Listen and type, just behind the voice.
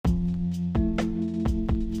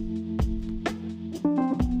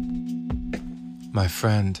My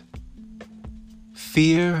friend,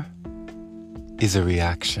 fear is a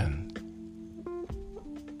reaction.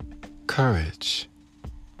 Courage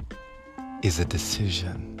is a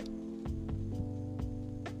decision.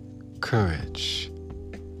 Courage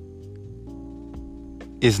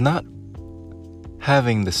is not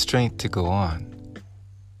having the strength to go on.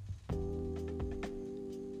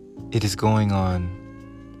 It is going on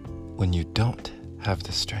when you don't have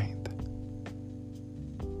the strength.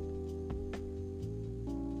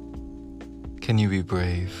 Can you be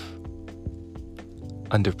brave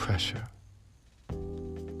under pressure?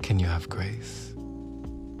 Can you have grace?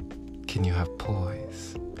 Can you have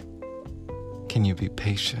poise? Can you be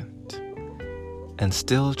patient and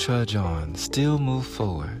still trudge on, still move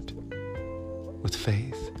forward with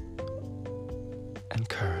faith and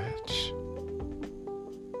courage?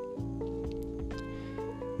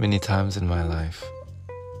 Many times in my life,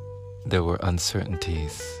 there were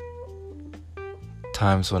uncertainties,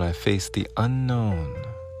 times when I faced the unknown.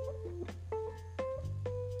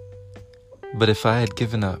 But if I had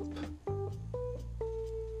given up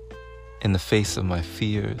in the face of my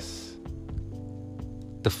fears,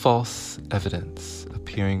 the false evidence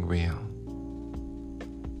appearing real,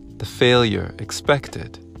 the failure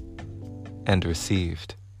expected and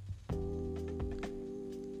received,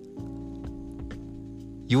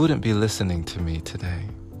 you wouldn't be listening to me today.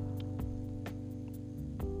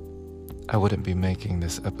 I wouldn't be making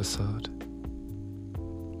this episode.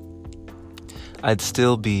 I'd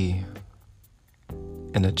still be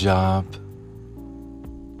in a job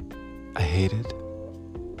I hated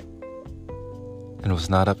and was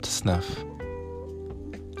not up to snuff.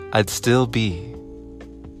 I'd still be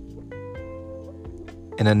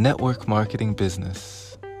in a network marketing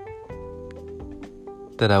business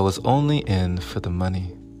that I was only in for the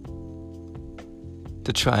money,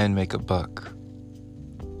 to try and make a buck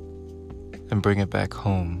and bring it back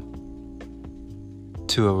home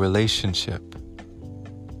to a relationship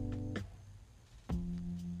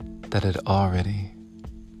that had already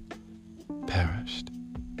perished,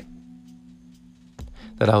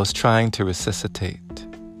 that I was trying to resuscitate,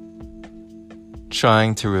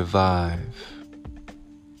 trying to revive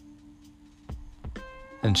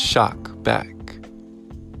and shock back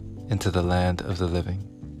into the land of the living.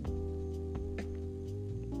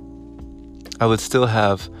 I would still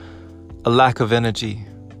have a lack of energy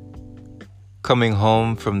coming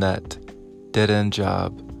home from that dead-end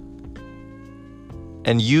job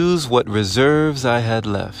and use what reserves I had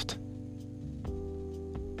left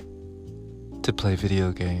to play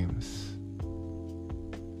video games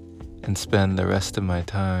and spend the rest of my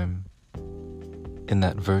time in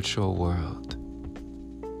that virtual world,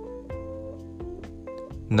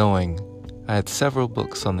 knowing I had several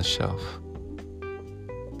books on the shelf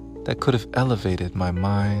that could have elevated my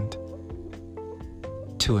mind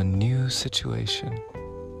to a new situation,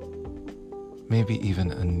 maybe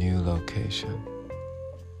even a new location.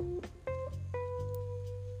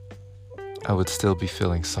 I would still be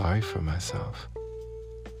feeling sorry for myself.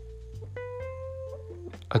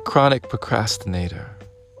 A chronic procrastinator,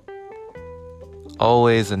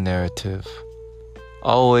 always a narrative,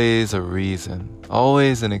 always a reason,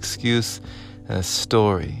 always an excuse and a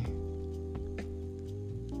story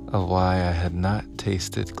of why I had not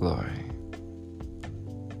tasted glory.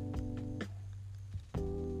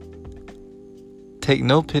 Take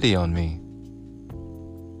no pity on me,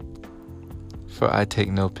 for I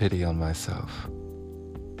take no pity on myself,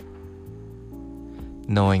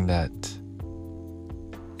 knowing that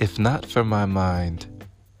if not for my mind,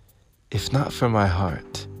 if not for my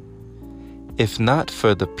heart, if not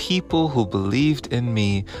for the people who believed in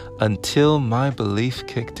me until my belief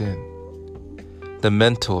kicked in, the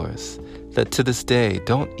mentors that to this day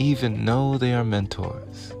don't even know they are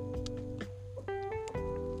mentors,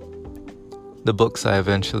 the books I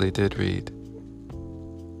eventually did read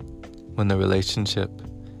when the relationship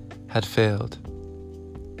had failed,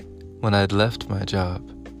 when I'd left my job,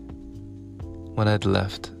 when I'd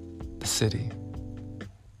left the city,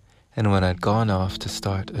 and when I'd gone off to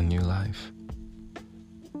start a new life.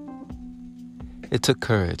 It took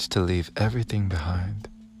courage to leave everything behind.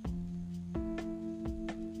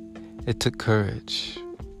 It took courage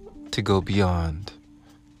to go beyond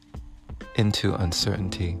into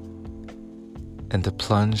uncertainty and to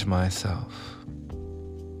plunge myself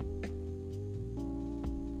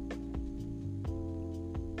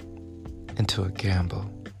into a gamble,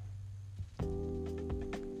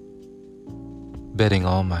 betting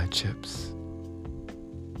all my chips,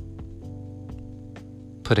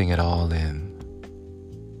 putting it all in,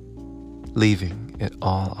 leaving it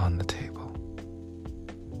all on the table.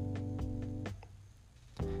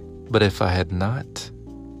 But if I had not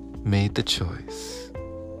made the choice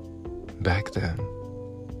back then,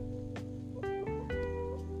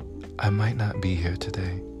 I might not be here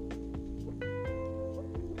today.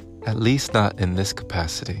 At least not in this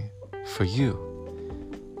capacity, for you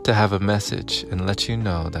to have a message and let you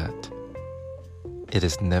know that it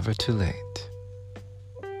is never too late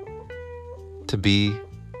to be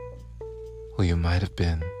who you might have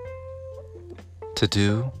been, to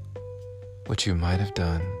do what you might have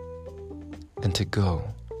done, and to go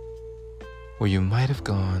where you might have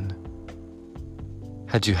gone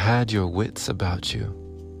had you had your wits about you,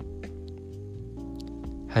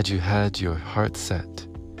 had you had your heart set,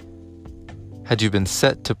 had you been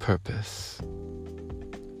set to purpose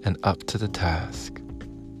and up to the task,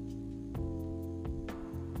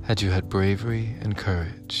 had you had bravery and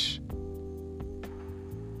courage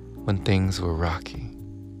when things were rocky,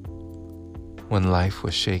 when life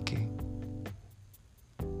was shaky.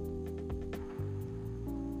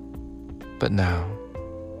 But now,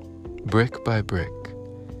 brick by brick,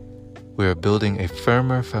 we are building a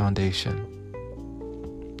firmer foundation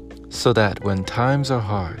so that when times are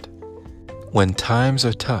hard, when times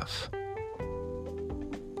are tough,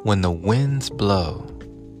 when the winds blow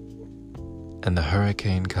and the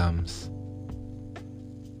hurricane comes,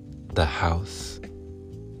 the house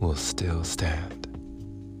will still stand.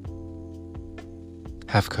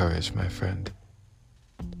 Have courage, my friend.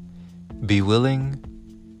 Be willing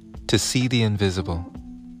to see the invisible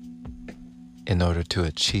in order to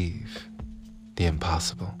achieve the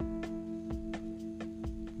impossible.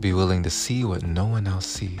 Be willing to see what no one else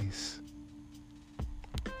sees,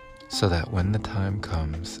 so that when the time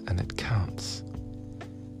comes and it counts,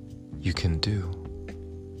 you can do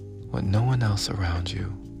what no one else around you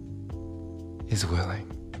is willing.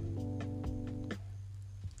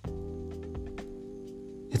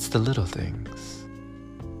 It's the little things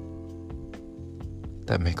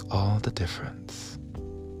that make all the difference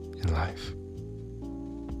in life.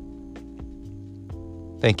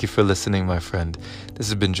 Thank you for listening, my friend. This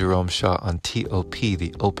has been Jerome Shaw on TOP,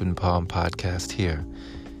 the Open Palm Podcast here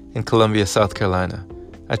in Columbia, South Carolina.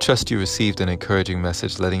 I trust you received an encouraging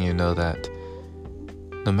message letting you know that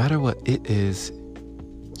no matter what it is,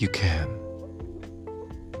 you can.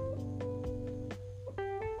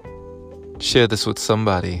 Share this with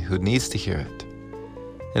somebody who needs to hear it.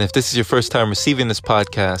 And if this is your first time receiving this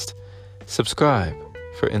podcast, subscribe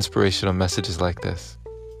for inspirational messages like this.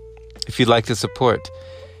 If you'd like to support,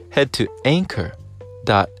 head to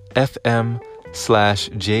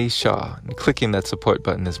anchor.fm/JShaw. And clicking that support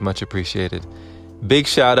button is much appreciated. Big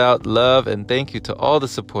shout out, love, and thank you to all the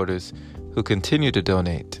supporters who continue to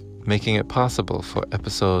donate, making it possible for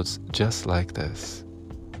episodes just like this.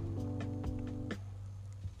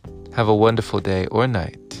 Have a wonderful day or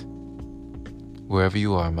night, wherever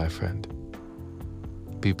you are, my friend.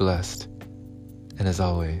 Be blessed, and as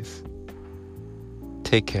always,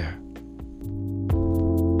 take care.